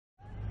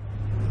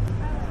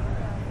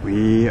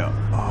We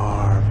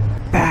are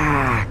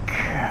back.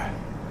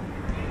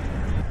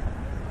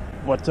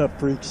 What's up,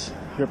 freaks?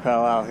 Your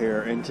pal out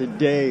here, and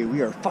today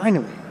we are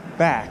finally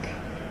back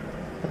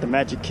at the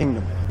Magic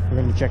Kingdom. We're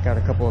going to check out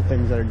a couple of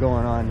things that are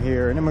going on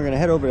here, and then we're going to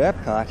head over to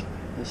EPCOT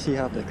and see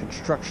how the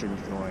construction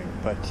is going.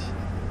 But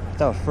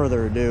without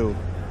further ado,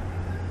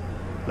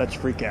 let's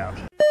freak out.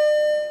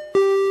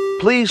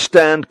 Please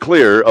stand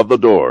clear of the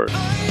door.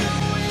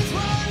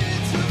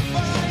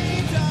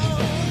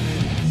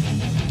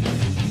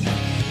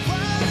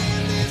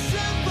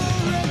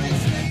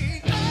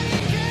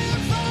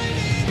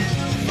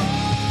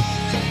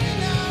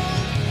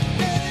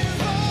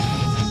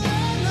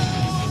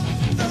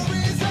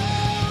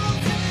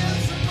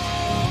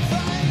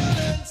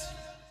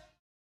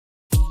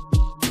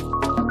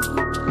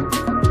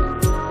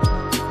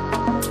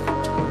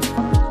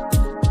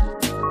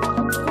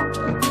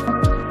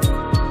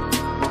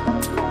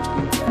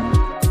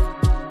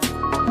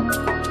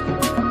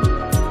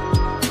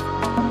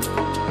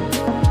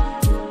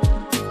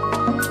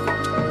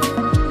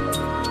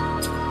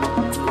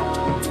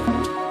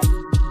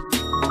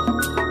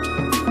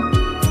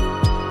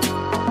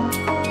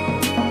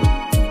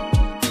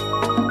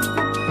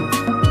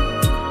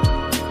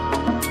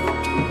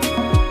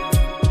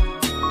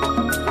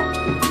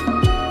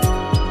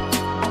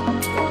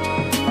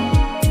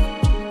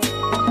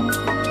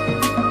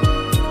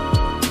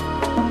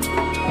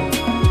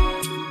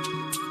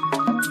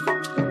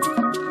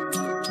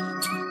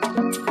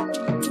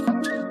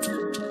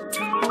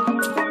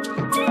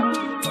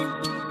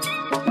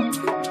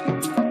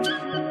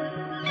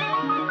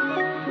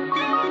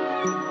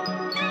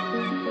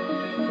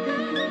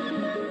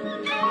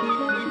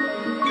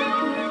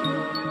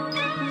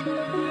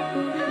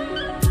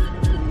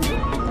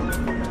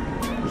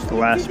 The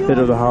last bit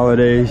of the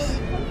holidays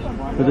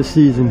for the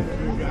season.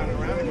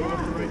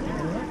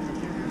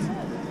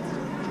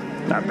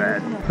 Not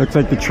bad. Looks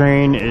like the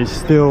train is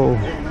still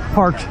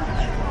parked.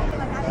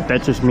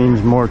 That just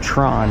means more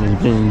Tron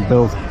is being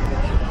built.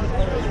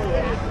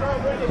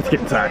 Let's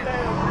get inside.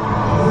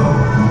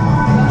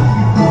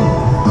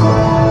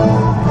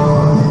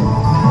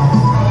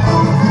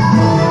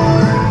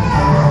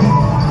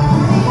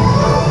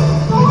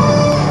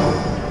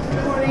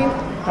 Good morning.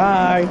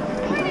 Hi.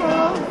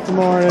 Hello. Good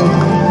morning.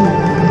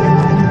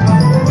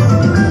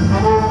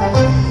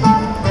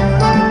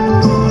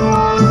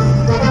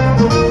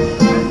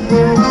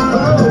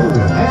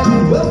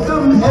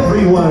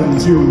 Everyone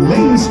to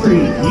Main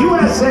Street,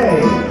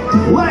 USA.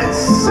 Let's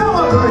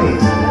celebrate!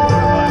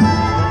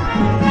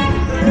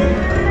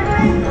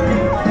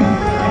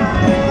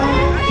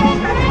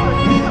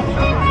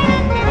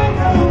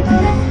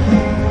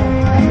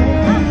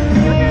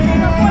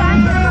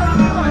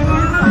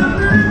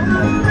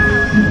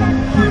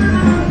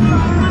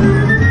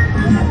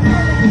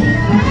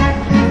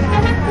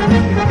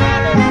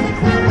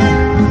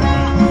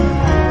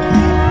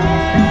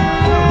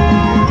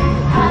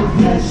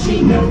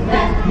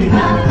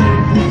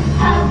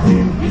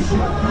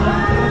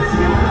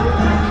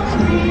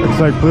 Looks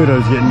like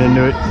Pluto's getting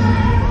into it.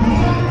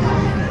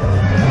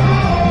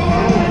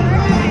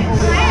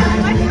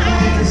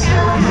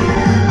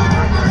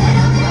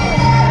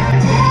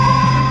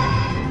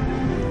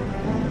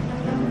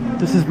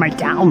 This is my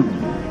town.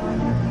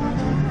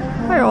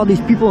 Why are all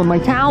these people in my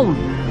town?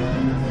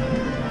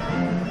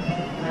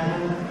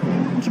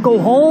 I should go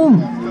home.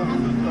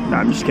 No,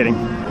 I'm just kidding.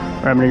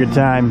 We're having a good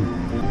time.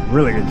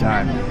 Really good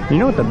time. You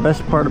know what the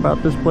best part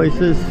about this place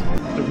is?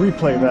 The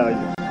replay value.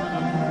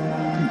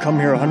 You come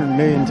here 100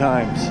 million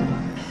times.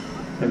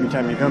 Every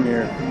time you come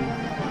here,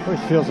 it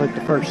always feels like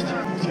the first.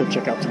 Let's go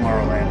check out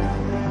Tomorrowland.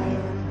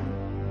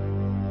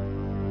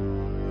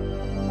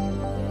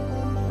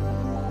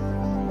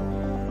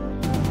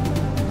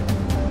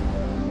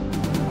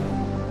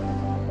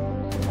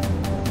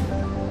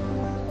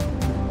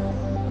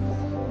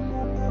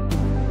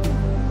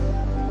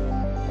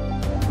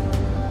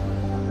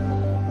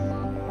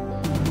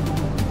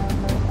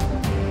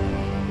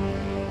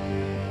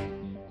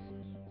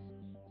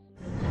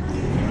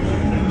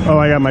 Oh,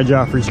 I got my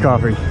Joffrey's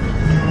coffee.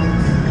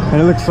 And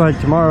it looks like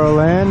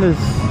Tomorrowland is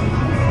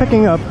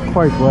picking up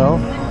quite well.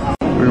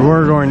 We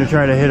were going to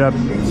try to hit up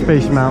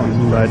Space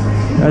Mountain, but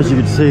as you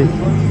can see,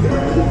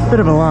 a bit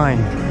of a line.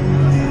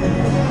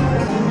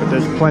 But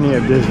there's plenty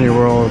of Disney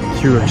World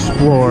to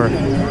explore.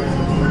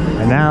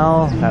 And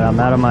now that I'm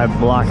out of my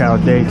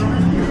blockout date,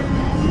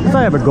 because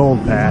I have a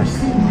gold pass,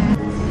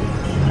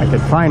 I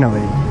could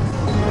finally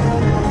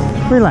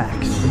relax.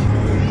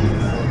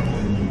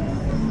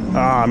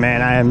 Oh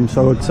man, I am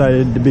so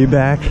excited to be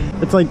back.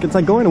 It's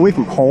like going away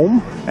from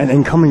home and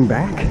then coming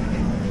back,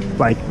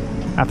 like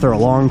after a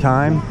long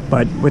time,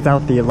 but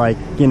without the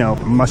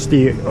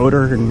musty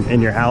odor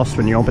in your house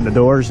when you open the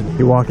doors and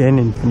you walk in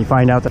and you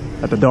find out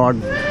that the dog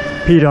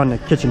peed on the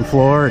kitchen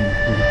floor and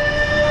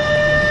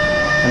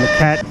the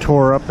cat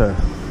tore up the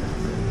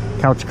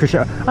couch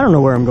cushion. I don't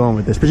know where I'm going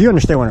with this, but you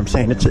understand what I'm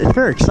saying. It's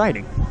very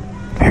exciting.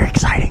 Very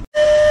exciting.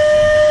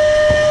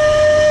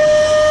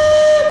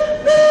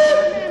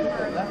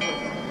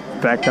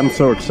 In fact, I'm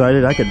so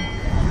excited I could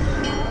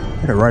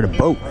I could ride a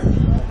boat.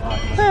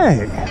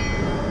 Hey,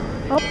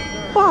 a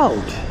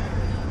boat.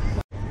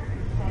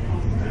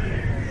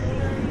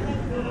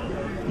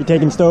 You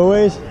taking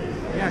stowaways?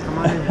 Yeah, come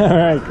on in. All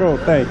right, cool.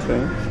 Thanks,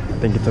 man. I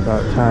think it's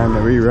about time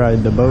to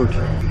re-ride the boat.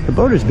 The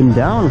boat has been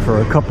down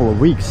for a couple of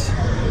weeks,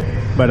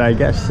 but I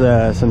guess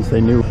since they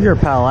knew your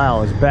pal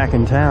Al is back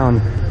in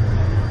town,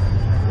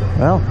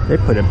 well, they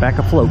put it back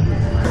afloat.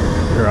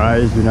 Your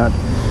eyes do not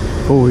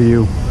fool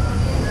you.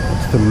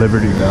 It's the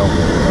Liberty Belle.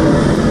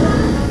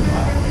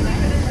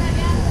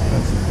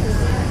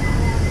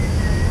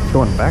 It's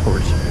going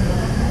backwards.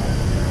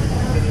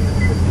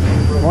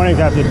 Morning,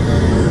 Captain.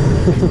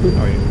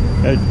 Oh, yeah.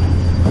 Good.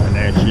 And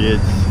there she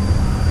is.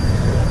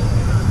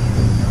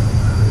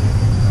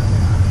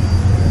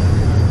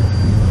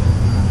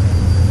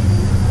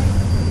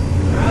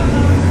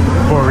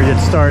 Before we get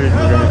started,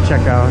 we're going to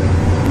check out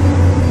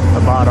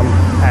the bottom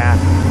half.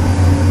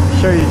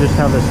 Show you just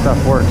how this stuff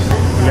works.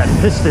 We got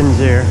pistons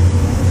here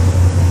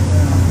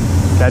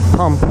that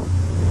pump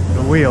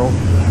the wheel,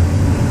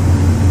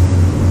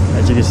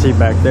 as you can see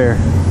back there.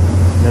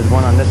 There's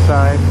one on this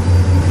side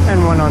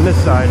and one on this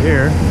side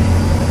here.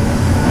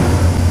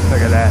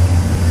 Look at that.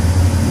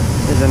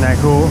 Isn't that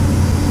cool?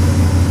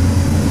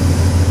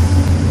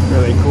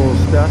 Really cool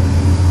stuff.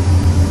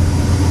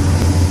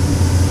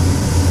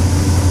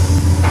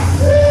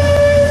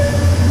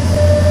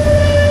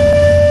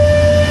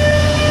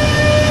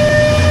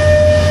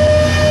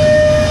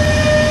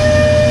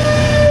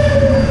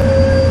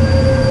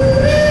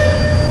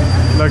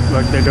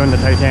 Look, they're doing the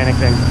Titanic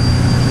thing.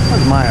 That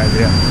was my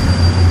idea.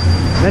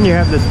 Then you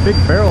have this big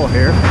barrel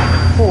here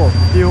full of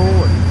fuel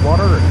and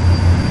water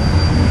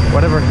and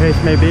whatever the case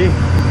may be.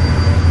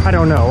 I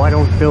don't know. I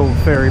don't build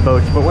ferry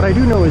boats, but what I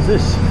do know is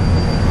this.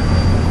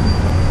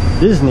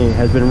 Disney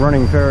has been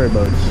running ferry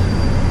boats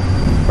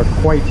for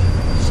quite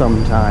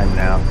some time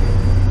now.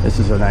 This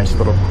is a nice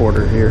little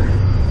quarter here.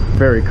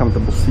 Very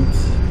comfortable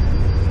seats.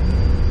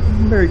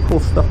 Very cool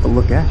stuff to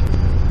look at.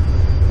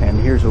 And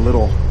here's a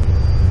little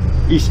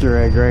Easter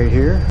egg right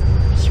here.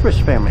 Swiss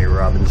Family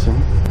Robinson.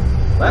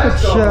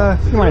 Which,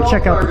 you want to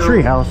check out the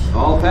treehouse.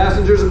 All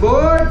passengers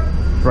aboard.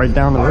 Right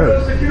down the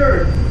road.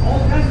 Secured. All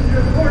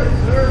passengers boarded,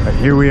 sir. But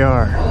here we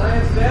are. All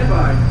hands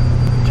standby.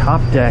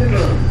 Top deck.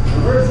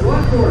 Reverse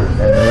one quarter.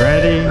 And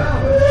ready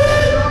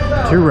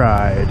to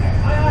ride.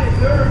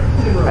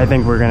 I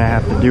think we're going to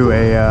have to do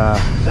a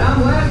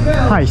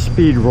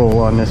high-speed roll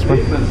on this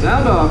one.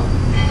 Sound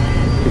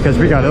off. Because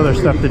we got other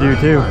stuff to do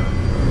too.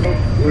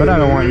 But I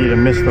don't want you to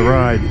miss the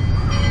ride.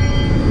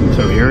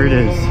 So here it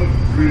is.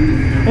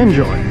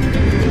 Enjoy.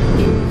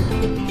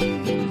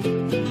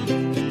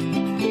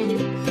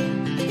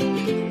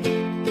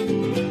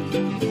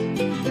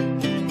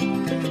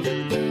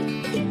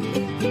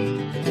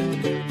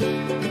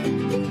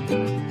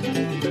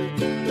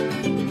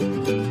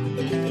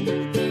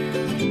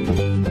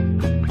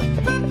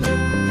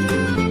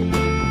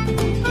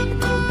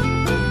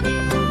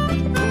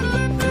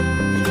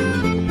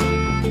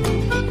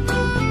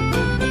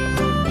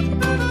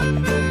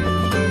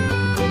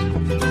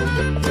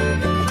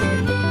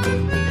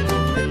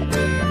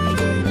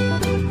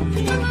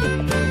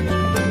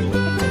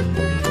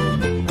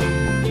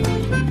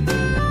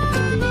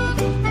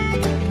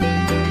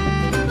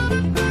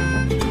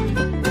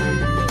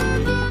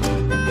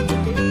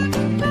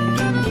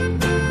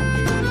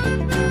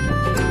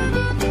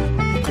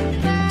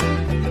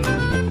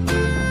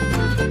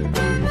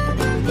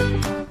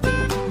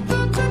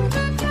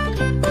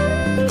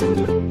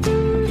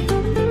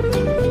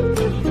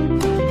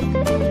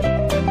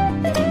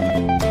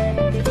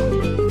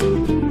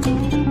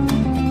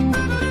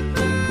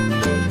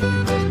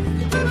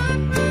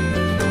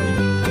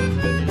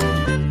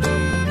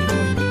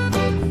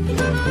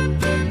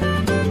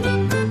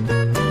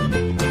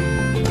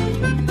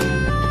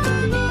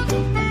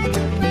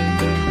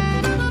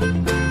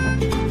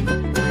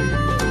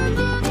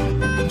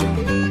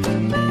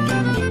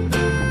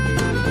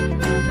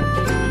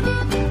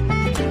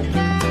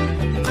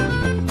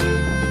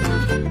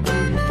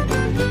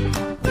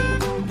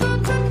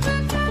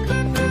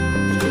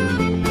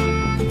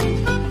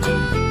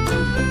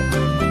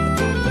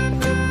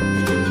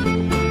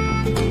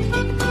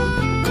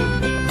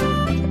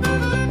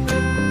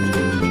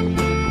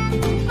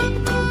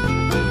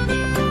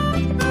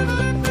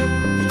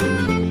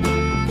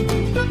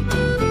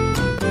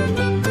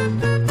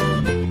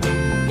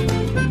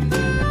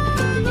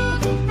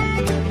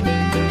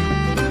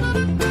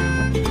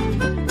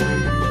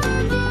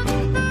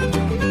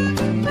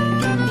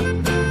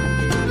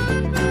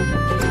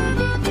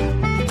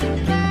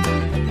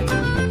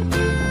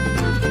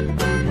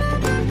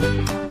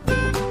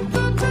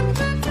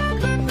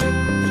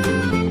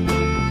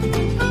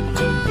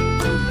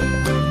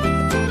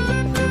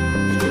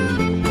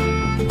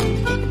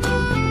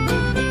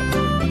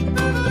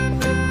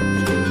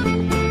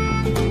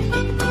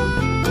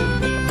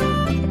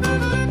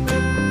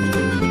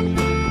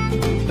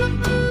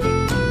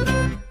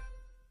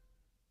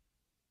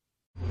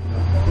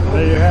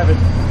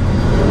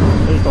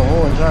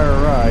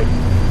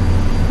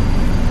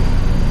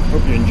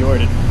 Hope you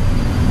enjoyed it.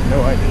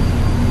 No, I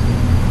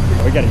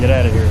did. We gotta get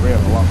out of here. We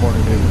have a lot more to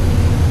do.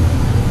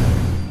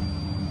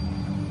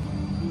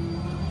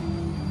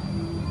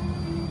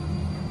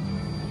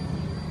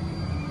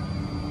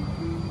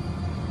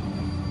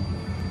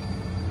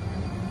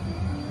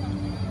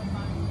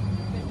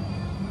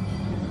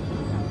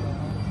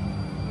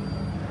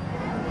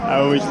 I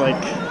always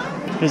like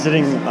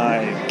visiting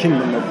my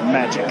kingdom of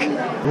magic.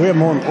 We have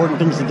more important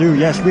things to do.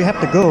 Yes, we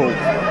have to go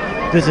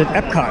visit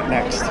EPCOT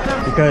next,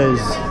 because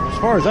as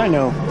far as I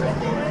know,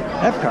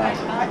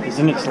 EPCOT is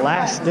in its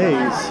last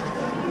days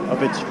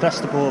of its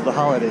Festival of the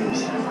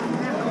Holidays,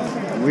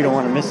 and we don't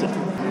want to miss it.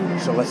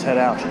 So let's head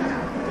out.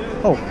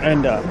 Oh,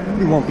 and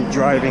we won't be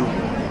driving.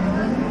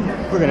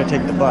 We're gonna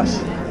take the bus.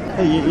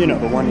 Hey, you know,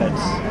 the one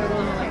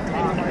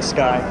that's in the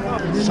sky.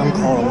 Some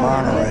call it a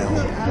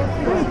monorail.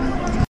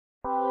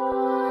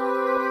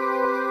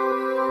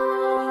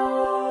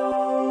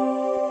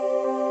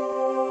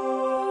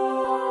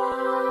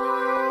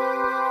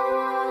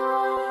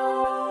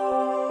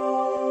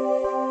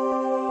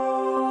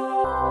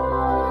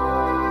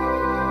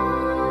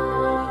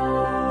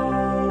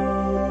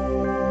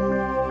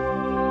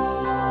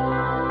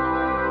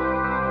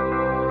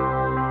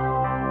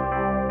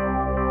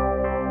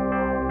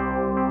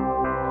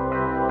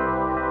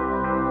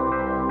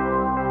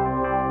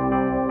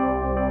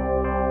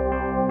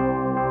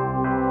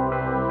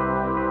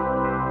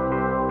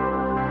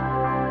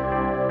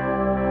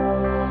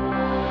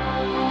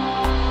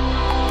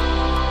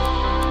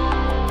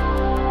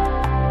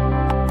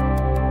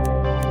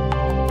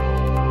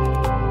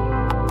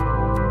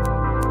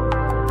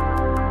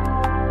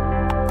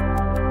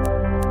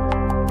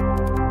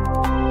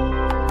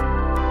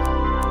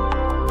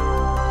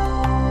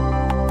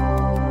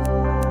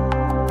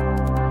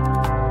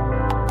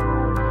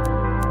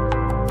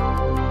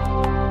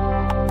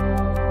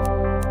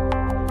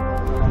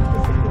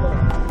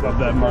 Love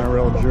that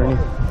monorail journey.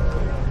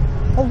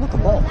 Oh, look, a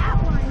ball.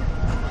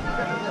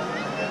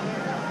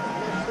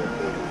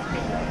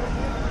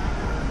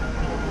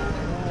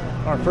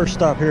 Our first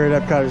stop here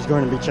at EPCOT is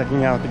going to be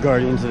checking out the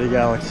Guardians of the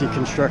Galaxy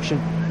construction.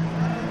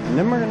 And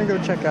then we're going to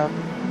go check out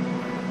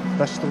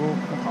Festival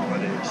of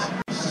Holidays.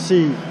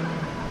 See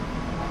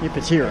if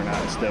it's here or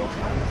not still.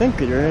 I think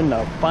they're in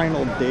the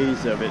final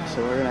days of it,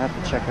 so we're going to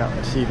have to check out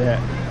and see that.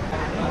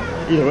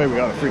 Either way, we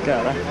got to freak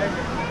out, huh?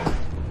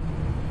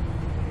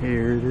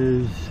 Here it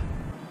is.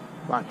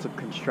 Lots of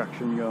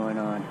construction going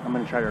on. I'm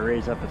going to try to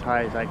raise up as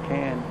high as I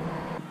can.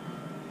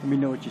 Let me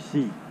know what you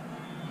see.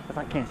 If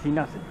I can't see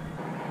nothing.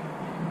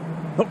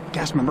 Oh,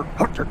 gas member.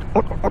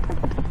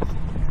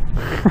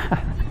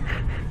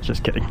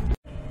 Just kidding.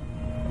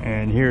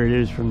 And here it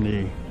is from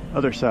the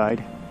other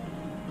side.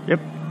 Yep.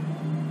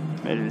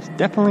 It is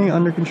definitely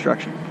under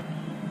construction.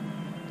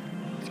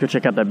 Let's go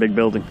check out that big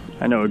building.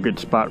 I know a good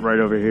spot right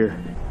over here.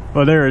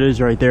 Well, there it is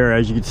right there.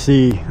 As you can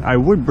see, I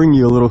would bring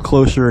you a little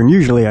closer, and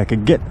usually I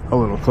could get a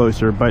little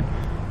closer, but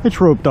it's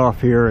roped off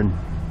here, and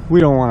we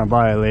don't want to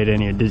violate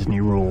any of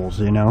Disney rules,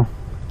 you know?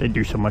 They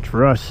do so much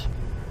for us.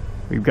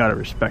 We've got to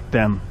respect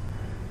them.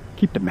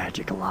 Keep the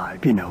magic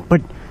alive, you know.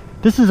 But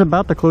this is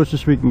about the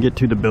closest we can get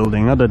to the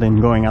building, other than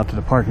going out to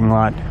the parking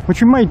lot,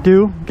 which we might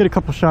do. Get a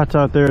couple shots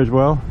out there as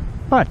well.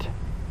 But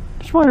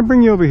just wanted to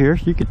bring you over here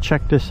so you could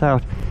check this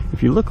out.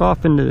 If you look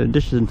off into the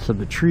distance of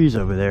the trees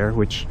over there,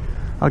 which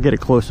I'll get a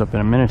close-up in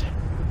a minute,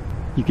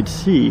 you can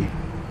see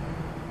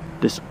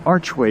this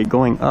archway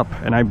going up,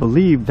 and I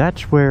believe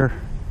that's where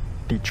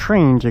the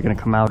trains are going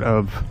to come out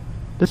of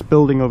this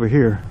building over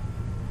here,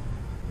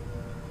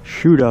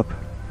 shoot up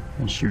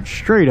and shoot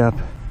straight up,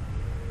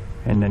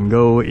 and then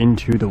go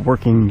into the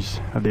workings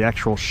of the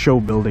actual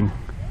show building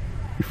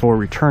before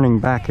returning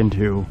back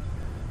into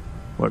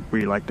what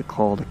we like to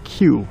call the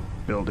queue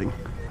building.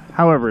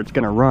 However it's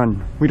going to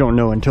run, we don't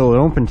know until it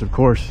opens, of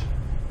course.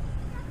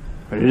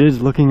 But it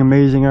is looking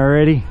amazing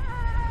already.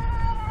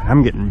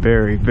 I'm getting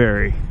very,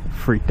 very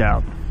freaked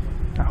out.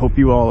 I hope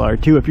you all are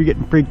too. If you're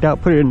getting freaked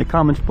out, put it in the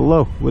comments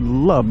below. Would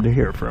love to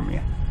hear from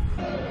you.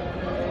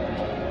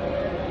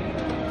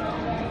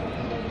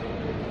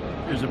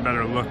 Here's a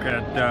better look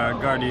at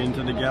Guardians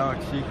of the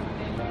Galaxy.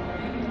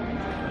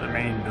 The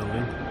main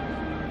building.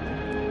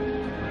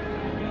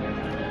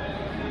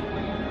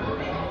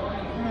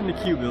 And the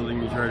queue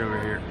building is right over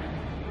here.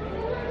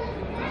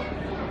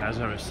 As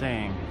I was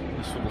saying,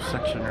 this little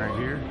section right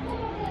here,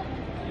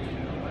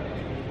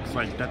 looks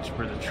like that's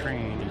where the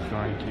train is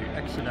going to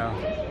exit out,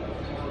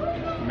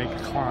 make a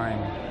climb,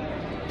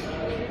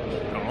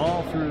 go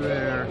all through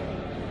there,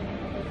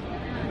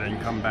 and then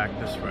come back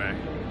this way,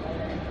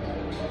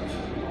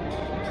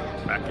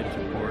 back into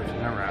port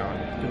and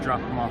around to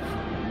drop them off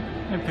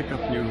and pick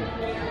up new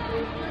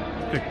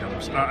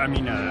victims.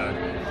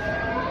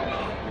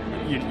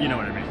 You know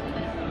what I mean.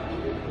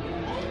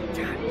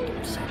 God,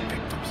 don't say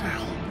victims,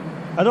 Al.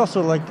 I'd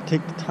also like to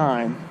take the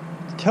time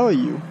to tell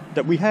you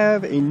that we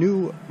have a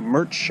new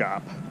merch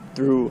shop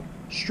through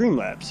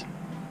Streamlabs. You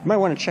might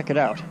want to check it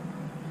out.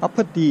 I'll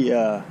put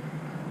the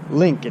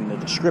link in the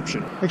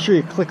description. Make sure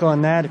you click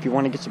on that if you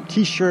want to get some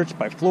t-shirts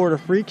by Florida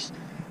Freaks,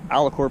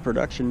 Alicorp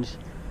Productions,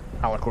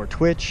 Alicorp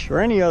Twitch, or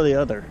any of the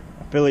other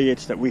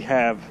affiliates that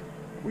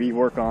we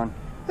work on.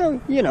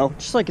 You know,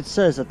 just like it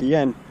says at the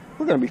end,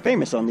 we're going to be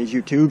famous on these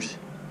YouTubes.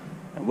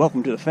 And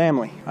welcome to the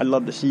family. I'd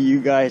love to see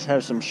you guys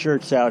have some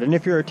shirts out. And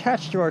if you're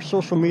attached to our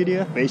social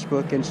media,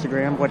 Facebook,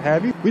 Instagram, what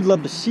have you, we'd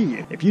love to see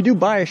you. If you do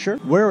buy a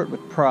shirt, wear it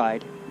with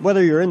pride.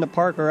 Whether you're in the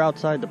park or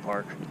outside the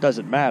park, it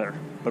doesn't matter.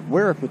 But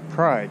wear it with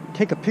pride.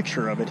 Take a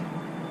picture of it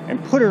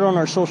and put it on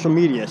our social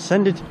media.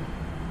 Send it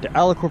to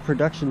Alicorp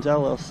Productions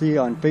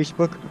LLC on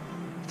Facebook,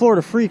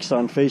 Florida Freaks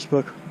on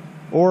Facebook,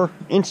 or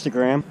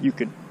Instagram. You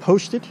could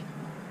post it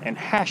and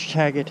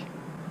hashtag it,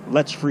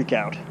 Let's Freak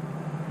Out.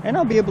 And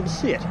I'll be able to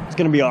see it. It's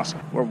gonna be awesome.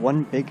 We're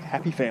one big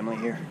happy family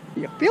here.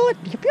 You feel it?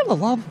 You feel the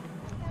love?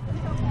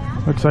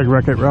 Looks like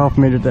Wreck-It Ralph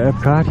made it to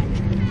Epcot.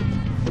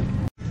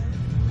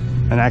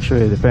 And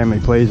actually the family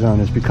play zone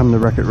has become the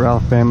Wreck-It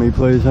Ralph family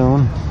play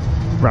zone.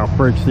 Ralph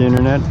breaks the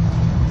internet.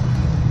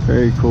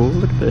 Very cool.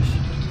 Look at this.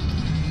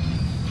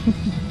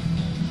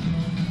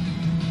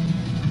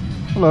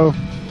 Hello.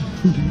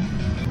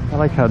 I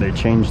like how they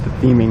changed the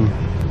theming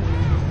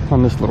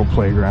on this little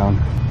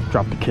playground.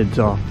 Drop the kids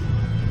off.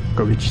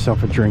 Go get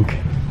yourself a drink.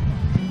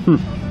 Cute.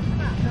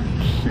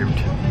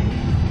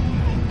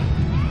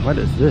 What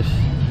is this?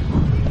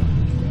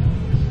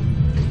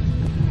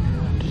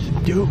 What does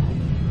it do?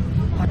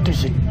 What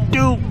does it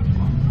do?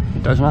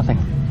 It does nothing.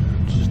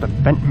 It's just a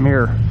bent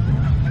mirror.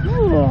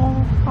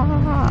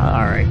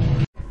 Alright.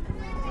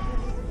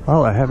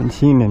 Well, I haven't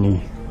seen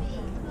any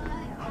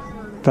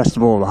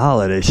Festival of the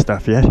Holiday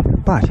stuff yet,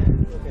 but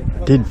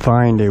I did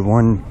find a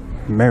one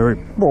Mary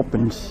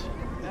Poppins.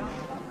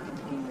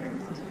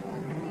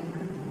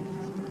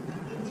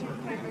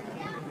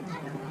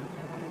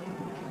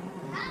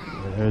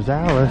 There's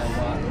Alice.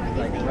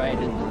 Like right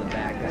into the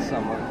back of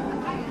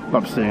someone.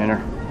 Love seeing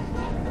her.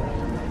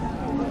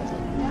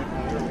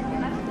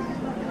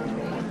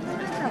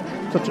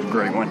 Such a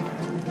great one.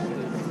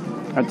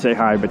 I'd say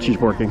hi, but she's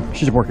working.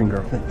 She's a working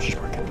girl. She's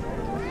working.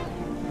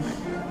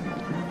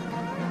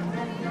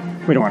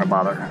 We don't want to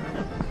bother her.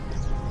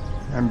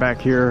 I'm back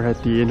here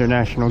at the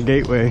International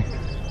Gateway.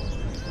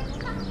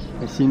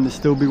 They seem to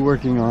still be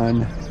working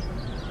on...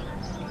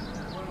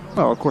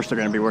 Well, of course they're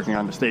going to be working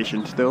on the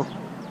station still.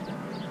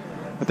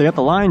 But they got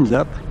the lines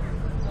up.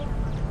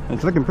 And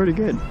it's looking pretty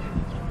good.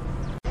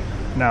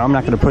 Now, I'm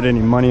not going to put any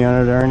money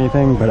on it or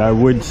anything, but I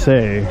would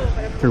say,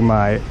 through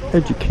my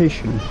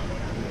education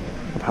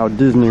of how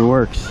Disney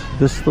works,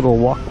 this little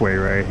walkway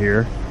right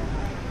here,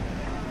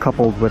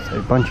 coupled with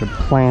a bunch of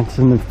plants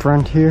in the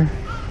front here,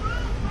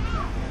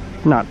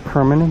 not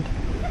permanent,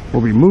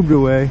 will be moved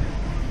away.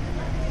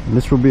 And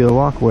this will be the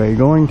walkway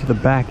going to the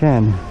back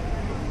end.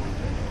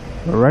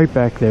 But right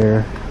back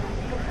there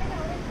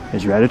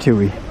is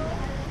Ratatouille.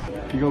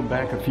 If you go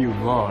back a few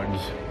vlogs,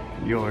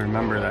 you'll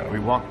remember that we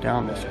walked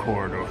down this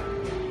corridor.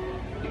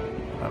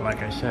 But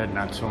like I said,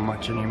 not so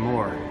much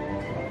anymore.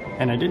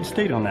 And I did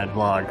state on that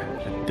vlog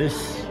that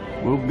this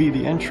will be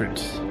the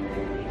entrance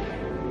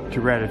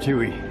to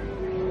Ratatouille.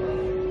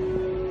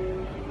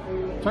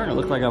 It's starting to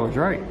look like I was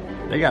right.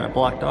 They got it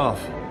blocked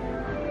off.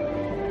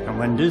 And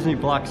when Disney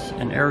blocks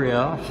an area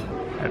off,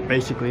 that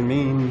basically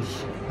means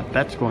that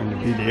that's going to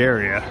be the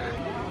area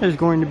that is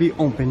going to be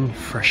open,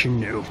 fresh and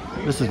new.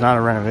 This is not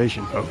a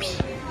renovation, folks.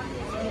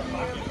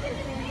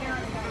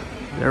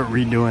 They're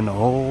redoing the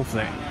whole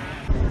thing.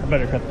 I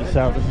better cut this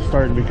out. This is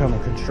starting to become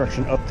a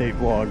construction update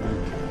vlog.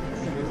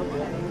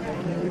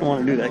 I don't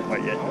want to do that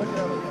quite yet.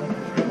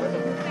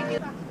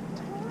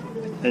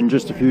 In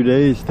just a few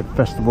days, the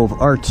Festival of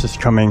Arts is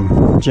coming,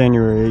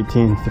 January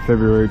 18th to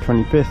February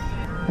 25th.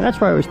 And that's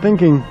why I was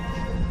thinking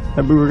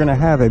that we were going to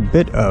have a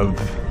bit of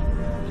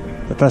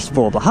the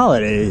Festival of the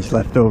Holidays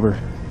left over.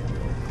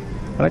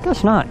 But I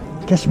guess not.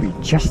 I guess we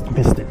just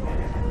missed it.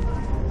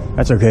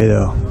 That's okay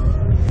though.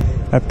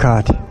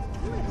 Epcot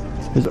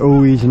is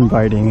always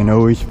inviting and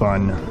always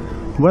fun,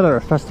 whether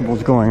a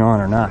festival's going on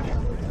or not.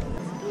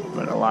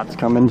 But a lot's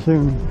coming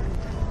soon.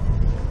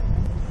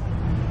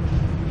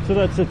 So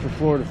that's it for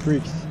Florida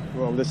Freaks.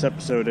 Well, this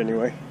episode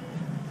anyway.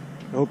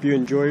 I hope you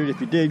enjoyed it.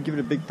 If you did, give it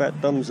a big fat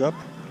thumbs up.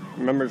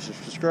 Remember to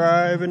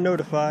subscribe and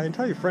notify and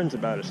tell your friends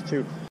about us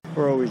too.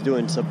 We're always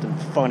doing something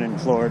fun in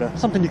Florida,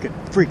 something you could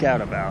freak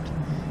out about.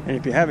 And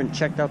if you haven't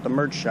checked out the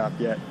merch shop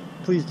yet,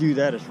 please do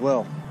that as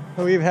well.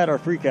 So we've had our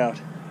freak out.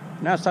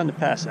 Now it's time to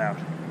pass out.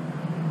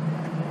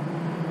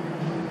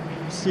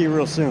 See you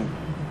real soon.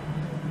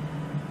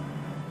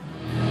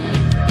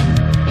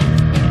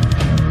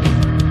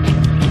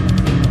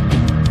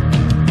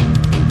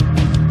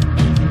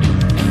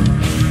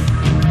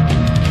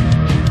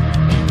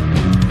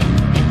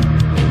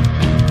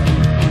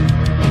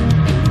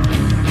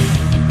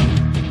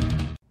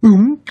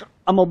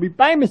 I'm gonna be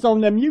famous on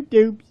them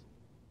YouTubes.